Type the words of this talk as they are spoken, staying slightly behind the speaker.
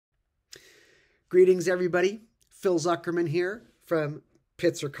Greetings, everybody. Phil Zuckerman here from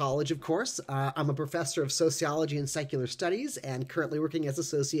Pitzer College, of course. I'm a professor of sociology and secular studies and currently working as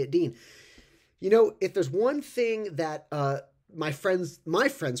associate dean. You know, if there's one thing that my friends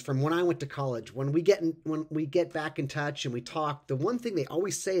from when I went to college, when we get back in touch and we talk, the one thing they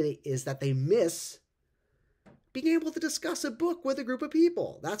always say is that they miss being able to discuss a book with a group of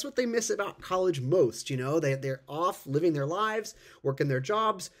people. That's what they miss about college most. You know, they're off living their lives, working their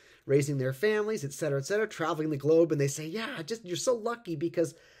jobs, raising their families, et cetera, traveling the globe. And they say, yeah, you're so lucky,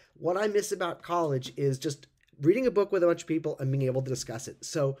 because what I miss about college is just reading a book with a bunch of people and being able to discuss it.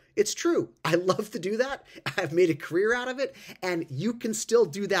 So it's true. I love to do that. I've made a career out of it, and you can still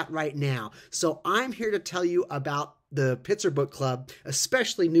do that right now. So I'm here to tell you about the Pitzer Book Club,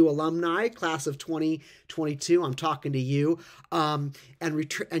 especially new alumni, class of 2022. I'm talking to you, and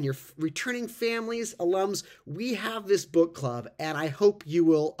your returning families, alums. We have this book club, and I hope you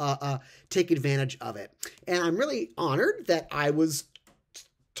will take advantage of it. And I'm really honored that I was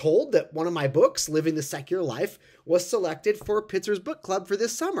told that one of my books, Living the Secular Life, was selected for Pitzer's Book Club for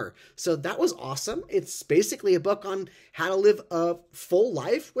this summer. So that was awesome. It's basically a book on how to live a full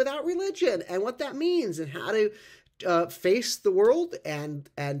life without religion and what that means, and how to face the world and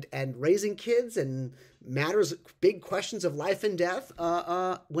raising kids and big questions of life and death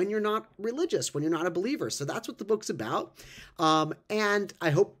when you're not religious, when you're not a believer. So that's what the book's about. And I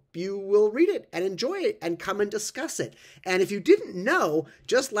hope you will read it and enjoy it and come and discuss it. And if you didn't know,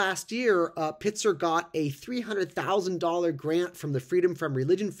 just last year, Pitzer got a $300,000 grant from the Freedom from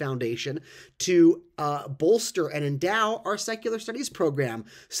Religion Foundation to bolster and endow our secular studies program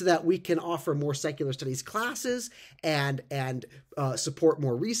so that we can offer more secular studies classes and support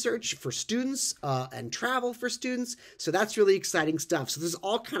more research for students and travel for students. So that's really exciting stuff. So this is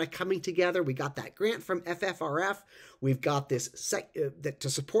all kind of coming together. We got that grant from FFRF. We've got this to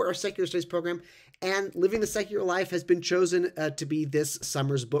support our secular studies program, and Living the Secular Life has been chosen to be this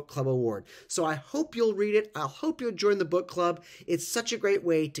summer's book club award. So I hope you'll read it. I hope you'll join the book club. It's such a great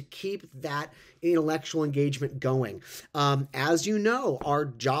way to keep that intellectual engagement going. As you know, our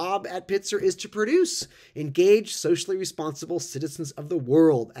job at Pitzer is to produce engaged, socially responsible citizens of the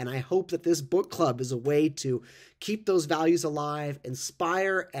world. And I hope that this book club is a way to keep those values alive,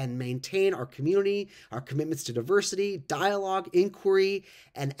 inspire and maintain our community, our commitments to diversity, dialogue, inquiry,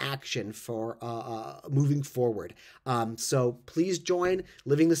 and action for moving forward. So please join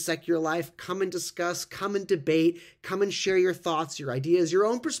Living the Secular Life. Come and discuss, come and debate, come and share your thoughts, your ideas, your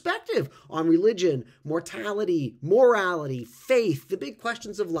own perspective on religion, mortality, morality, faith, the big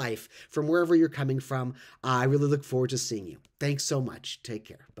questions of life from wherever you're coming from. I really look forward to seeing you. Thanks so much. Take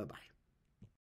care. Bye-bye.